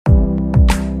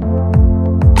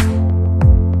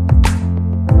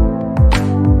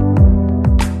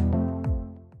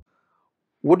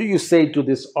what do you say to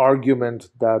this argument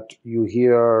that you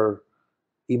hear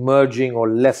emerging or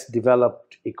less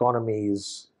developed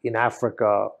economies in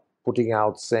Africa putting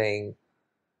out, saying,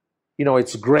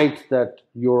 it's great that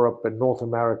Europe and North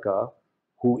America,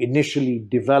 who initially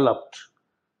developed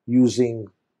using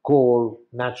coal,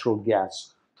 natural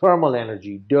gas, thermal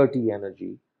energy, dirty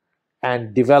energy,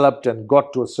 and developed and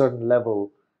got to a certain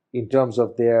level in terms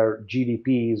of their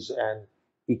GDPs and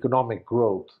economic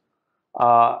growth,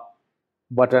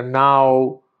 but are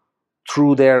now,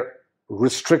 through their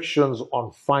restrictions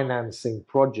on financing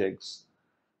projects,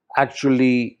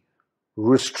 actually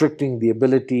restricting the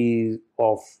ability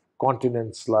of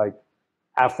continents like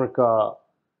Africa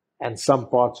and some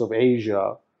parts of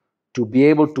Asia to be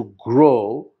able to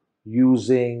grow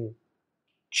using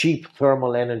cheap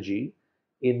thermal energy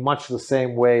in much the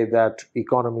same way that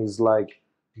economies like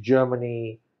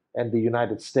Germany and the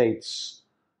United States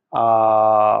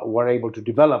were able to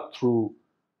develop through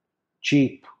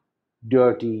cheap,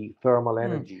 dirty thermal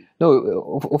energy.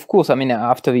 No, of course. I mean,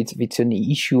 after it's an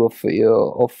issue of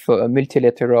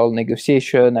multilateral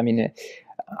negotiation. I mean,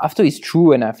 after it's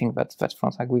true, and I think that's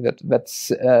France agree that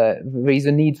there is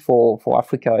a need for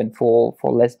Africa and for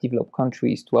less developed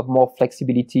countries to have more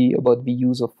flexibility about the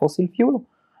use of fossil fuel.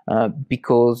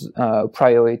 Because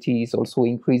priority is also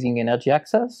increasing energy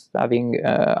access, having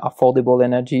affordable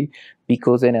energy,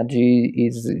 because energy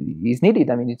is needed.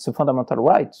 I mean, it's a fundamental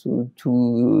right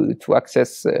to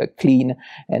access clean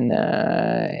and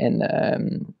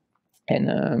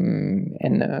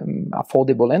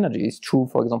affordable energy. It's true,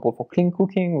 for example, for clean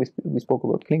cooking. We spoke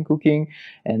about clean cooking,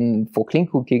 and for clean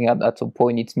cooking, at some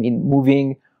point, it's mean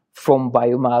moving from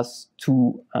biomass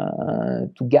to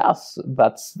gas.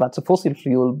 That's a fossil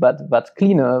fuel, but that's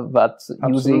cleaner. That's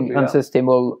using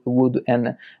unsustainable wood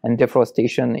and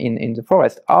deforestation in the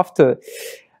forest. After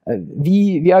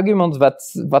the argument that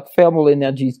thermal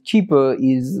energy is cheaper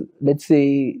is, let's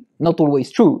say, not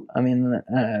always true. I mean,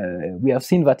 we have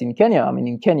seen that in Kenya. I mean,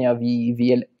 in Kenya,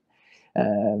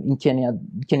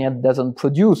 Kenya doesn't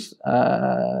produce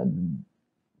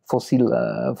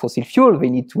fossil fuel. They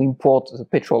need to import the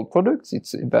petrol products. It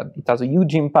has a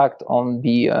huge impact on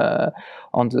the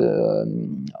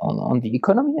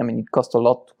economy. I mean, it costs a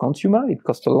lot to consumer. It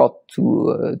costs a lot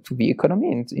to the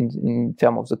economy in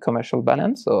terms of the commercial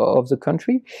balance of the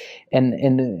country.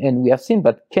 And we have seen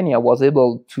that Kenya was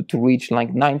able to reach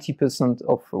like 90%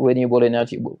 of renewable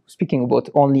energy. Well, speaking about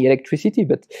only electricity,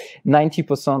 but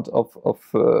 90% of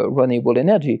renewable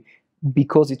energy,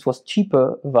 because it was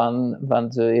cheaper than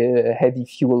the heavy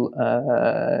fuel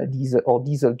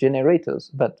diesel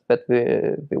generators that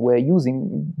they were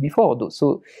using before.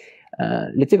 So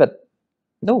let's say that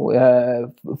no,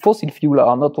 fossil fuel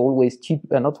are not always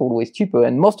cheaper,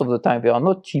 and most of the time they are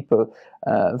not cheaper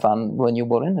than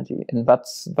renewable energy. And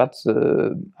that's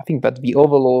I think that the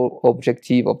overall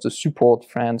objective of the support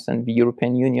France and the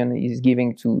European Union is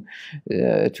giving to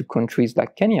countries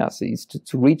like Kenya is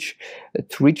to reach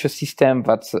a system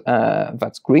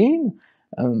that's green,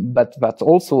 but that's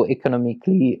also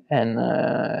economically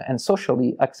and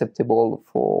socially acceptable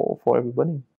for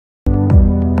everybody.